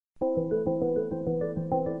The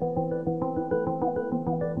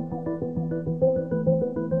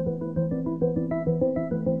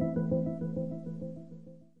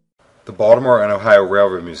Baltimore and Ohio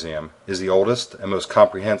Railroad Museum is the oldest and most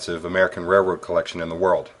comprehensive American railroad collection in the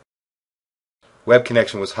world.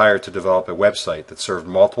 WebConnection was hired to develop a website that served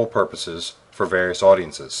multiple purposes for various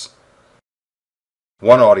audiences.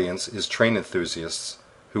 One audience is train enthusiasts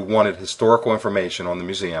who wanted historical information on the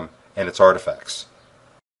museum and its artifacts.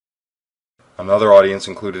 Another audience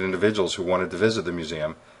included individuals who wanted to visit the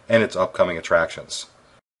museum and its upcoming attractions.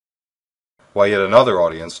 While yet another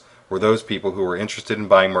audience were those people who were interested in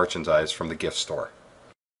buying merchandise from the gift store.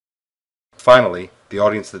 Finally, the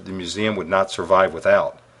audience that the museum would not survive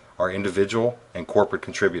without are individual and corporate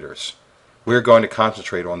contributors. We are going to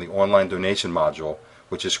concentrate on the online donation module,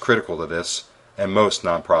 which is critical to this and most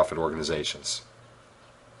nonprofit organizations.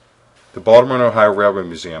 The Baltimore and Ohio Railroad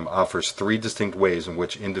Museum offers 3 distinct ways in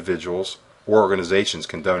which individuals or organizations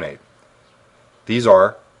can donate. These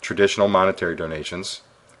are traditional monetary donations,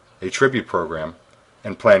 a tribute program,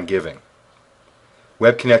 and planned giving.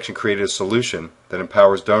 WebConnection created a solution that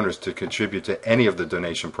empowers donors to contribute to any of the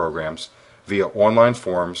donation programs via online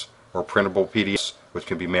forms or printable PDFs which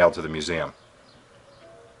can be mailed to the museum.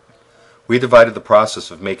 We divided the process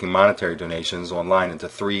of making monetary donations online into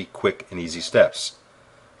 3 quick and easy steps.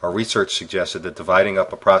 Our research suggested that dividing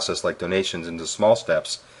up a process like donations into small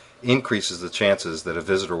steps increases the chances that a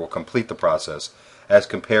visitor will complete the process as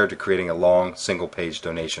compared to creating a long single-page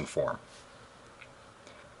donation form.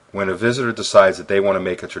 When a visitor decides that they want to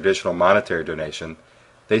make a traditional monetary donation,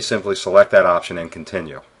 they simply select that option and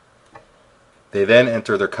continue. They then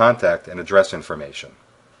enter their contact and address information.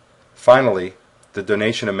 Finally, the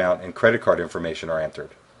donation amount and credit card information are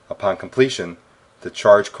entered. Upon completion, the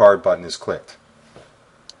Charge Card button is clicked.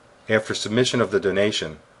 After submission of the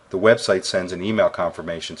donation, the website sends an email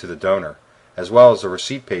confirmation to the donor, as well as a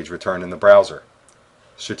receipt page returned in the browser.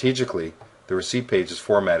 Strategically, the receipt page is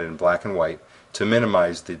formatted in black and white to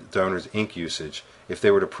minimize the donor's ink usage if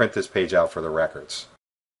they were to print this page out for their records.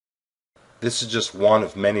 This is just one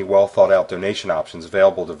of many well thought out donation options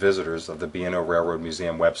available to visitors of the B&O Railroad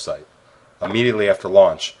Museum website. Immediately after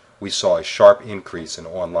launch, we saw a sharp increase in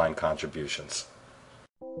online contributions.